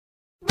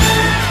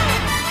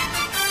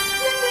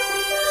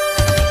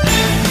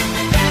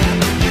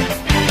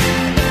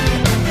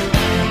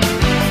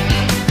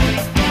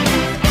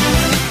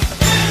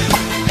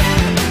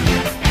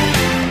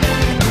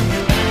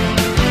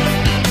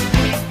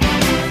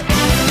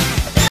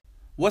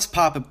What's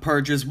poppin',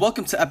 Purgers?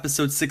 Welcome to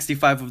episode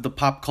 65 of the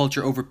Pop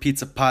Culture Over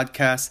Pizza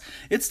podcast.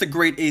 It's the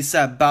great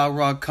ASAP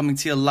Balrog coming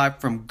to you live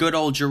from good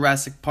old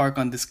Jurassic Park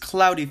on this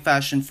cloudy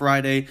fashion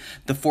Friday,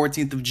 the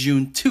 14th of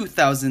June,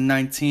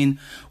 2019,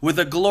 with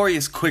a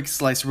glorious quick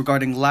slice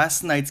regarding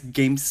last night's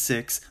Game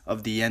 6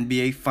 of the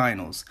NBA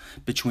Finals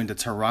between the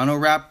Toronto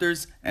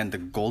Raptors and the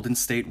Golden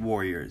State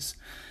Warriors.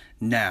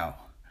 Now,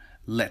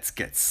 let's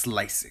get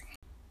slicing.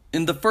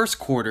 In the first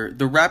quarter,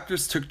 the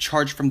Raptors took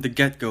charge from the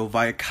get-go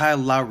via Kyle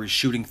Lowry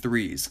shooting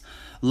threes.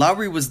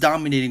 Lowry was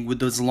dominating with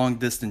those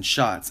long-distance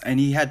shots, and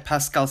he had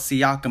Pascal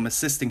Siakam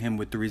assisting him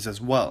with threes as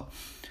well.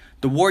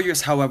 The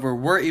Warriors, however,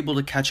 were able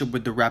to catch up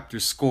with the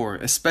Raptors' score,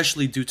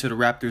 especially due to the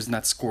Raptors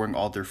not scoring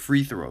all their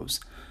free throws.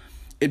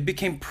 It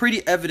became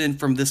pretty evident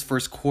from this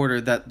first quarter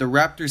that the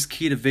Raptors'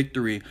 key to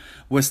victory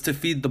was to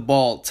feed the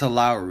ball to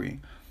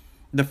Lowry.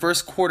 The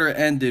first quarter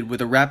ended with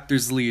a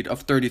Raptors lead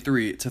of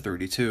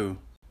 33-32.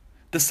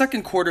 The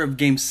second quarter of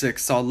Game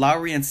 6 saw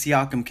Lowry and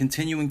Siakam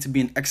continuing to be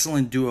an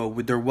excellent duo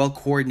with their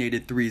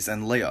well-coordinated threes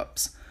and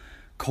layups.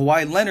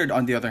 Kawhi Leonard,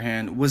 on the other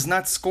hand, was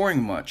not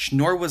scoring much,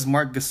 nor was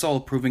Marc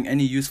Gasol proving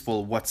any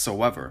useful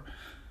whatsoever.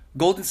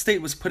 Golden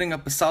State was putting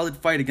up a solid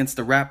fight against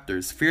the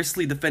Raptors,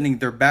 fiercely defending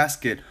their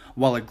basket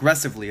while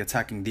aggressively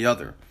attacking the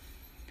other.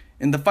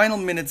 In the final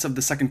minutes of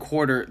the second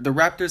quarter, the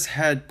Raptors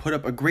had put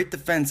up a great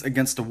defense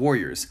against the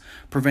Warriors,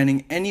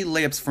 preventing any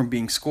layups from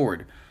being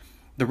scored.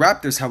 The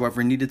Raptors,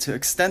 however, needed to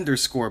extend their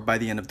score by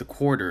the end of the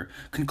quarter,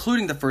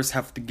 concluding the first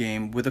half of the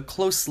game with a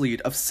close lead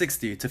of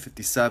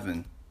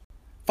 60-57.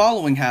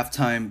 Following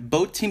halftime,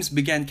 both teams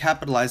began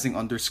capitalizing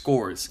on their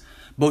scores,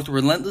 both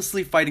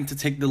relentlessly fighting to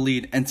take the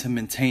lead and to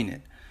maintain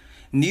it.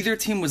 Neither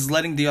team was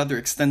letting the other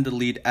extend the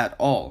lead at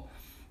all.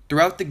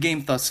 Throughout the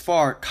game thus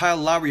far, Kyle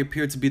Lowry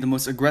appeared to be the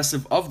most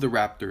aggressive of the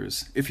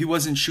Raptors. If he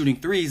wasn't shooting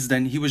threes,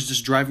 then he was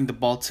just driving the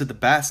ball to the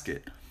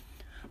basket.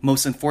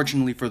 Most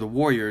unfortunately for the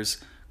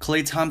Warriors,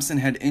 Klay Thompson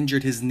had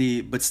injured his knee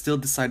but still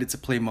decided to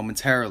play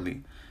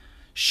momentarily,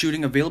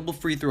 shooting available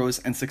free throws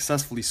and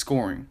successfully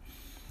scoring.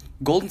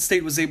 Golden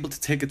State was able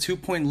to take a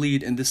 2-point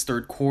lead in this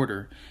third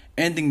quarter,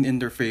 ending in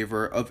their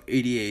favor of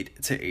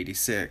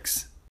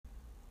 88-86.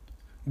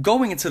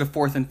 Going into the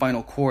fourth and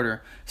final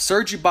quarter,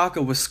 Serge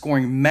Ibaka was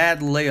scoring mad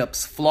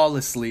layups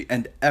flawlessly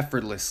and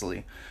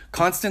effortlessly,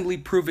 constantly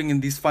proving in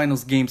these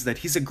finals games that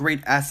he's a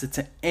great asset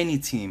to any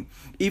team,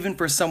 even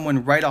for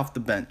someone right off the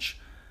bench.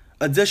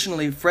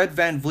 Additionally, Fred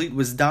VanVleet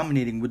was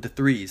dominating with the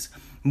threes,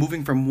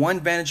 moving from one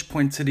vantage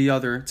point to the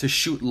other to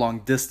shoot long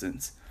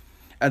distance.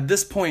 At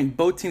this point,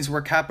 both teams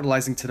were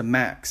capitalizing to the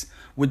max,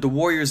 with the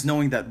Warriors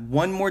knowing that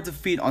one more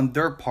defeat on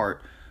their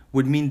part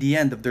would mean the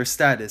end of their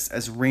status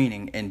as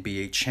reigning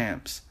NBA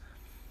champs.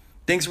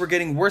 Things were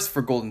getting worse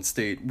for Golden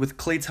State, with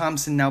Klay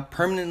Thompson now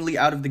permanently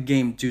out of the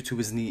game due to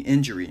his knee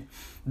injury.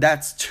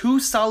 That's two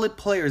solid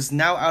players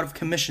now out of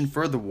commission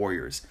for the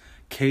Warriors,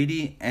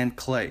 KD and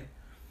Klay.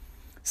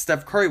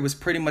 Steph Curry was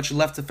pretty much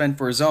left to fend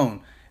for his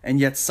own, and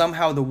yet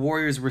somehow the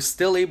Warriors were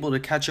still able to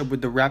catch up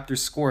with the Raptors'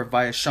 score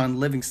via Shaun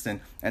Livingston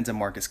and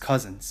DeMarcus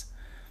Cousins.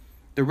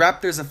 The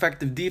Raptors'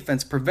 effective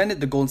defense prevented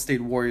the Golden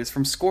State Warriors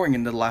from scoring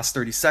in the last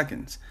 30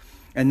 seconds,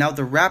 and now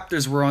the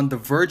Raptors were on the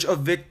verge of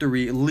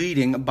victory,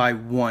 leading by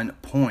 1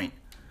 point.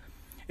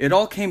 It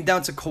all came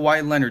down to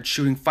Kawhi Leonard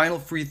shooting final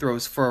free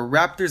throws for a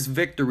Raptors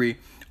victory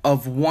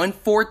of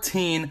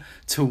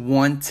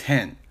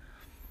 114-110.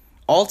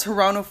 All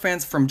Toronto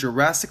fans from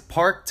Jurassic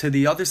Park to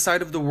the other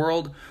side of the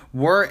world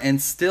were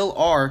and still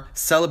are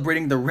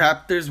celebrating the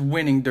Raptors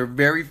winning their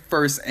very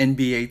first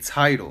NBA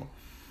title.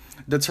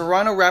 The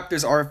Toronto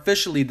Raptors are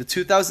officially the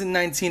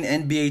 2019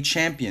 NBA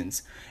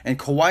champions, and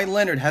Kawhi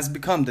Leonard has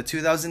become the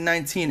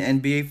 2019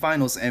 NBA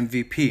Finals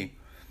MVP.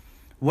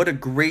 What a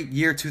great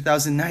year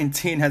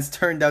 2019 has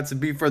turned out to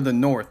be for the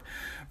North,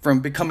 from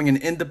becoming an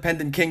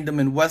independent kingdom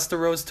in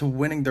Westeros to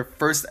winning their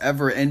first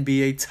ever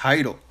NBA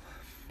title.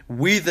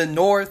 We the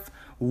North,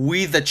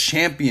 we the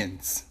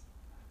champions.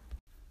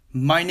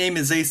 My name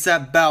is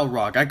ASAP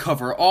Balrog. I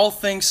cover all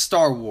things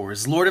Star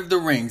Wars, Lord of the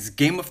Rings,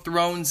 Game of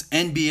Thrones,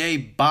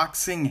 NBA,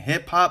 boxing,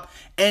 hip-hop,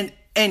 and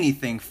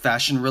anything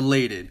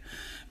fashion-related.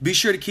 Be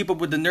sure to keep up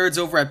with the nerds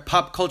over at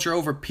Pop Culture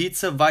Over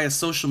Pizza via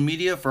social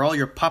media for all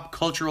your pop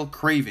cultural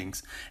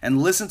cravings.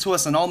 And listen to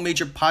us on all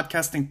major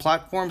podcasting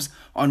platforms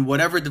on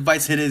whatever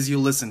device it is you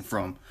listen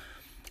from.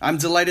 I'm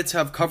delighted to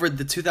have covered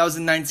the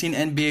 2019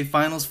 NBA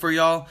Finals for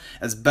y'all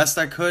as best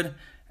I could.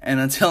 And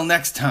until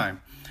next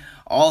time,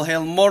 all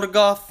hail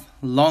Morgoth,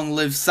 long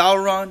live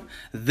Sauron,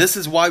 this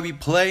is why we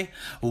play,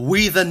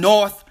 we the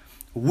North,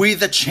 we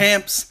the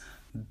champs,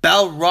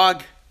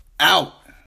 Balrog out.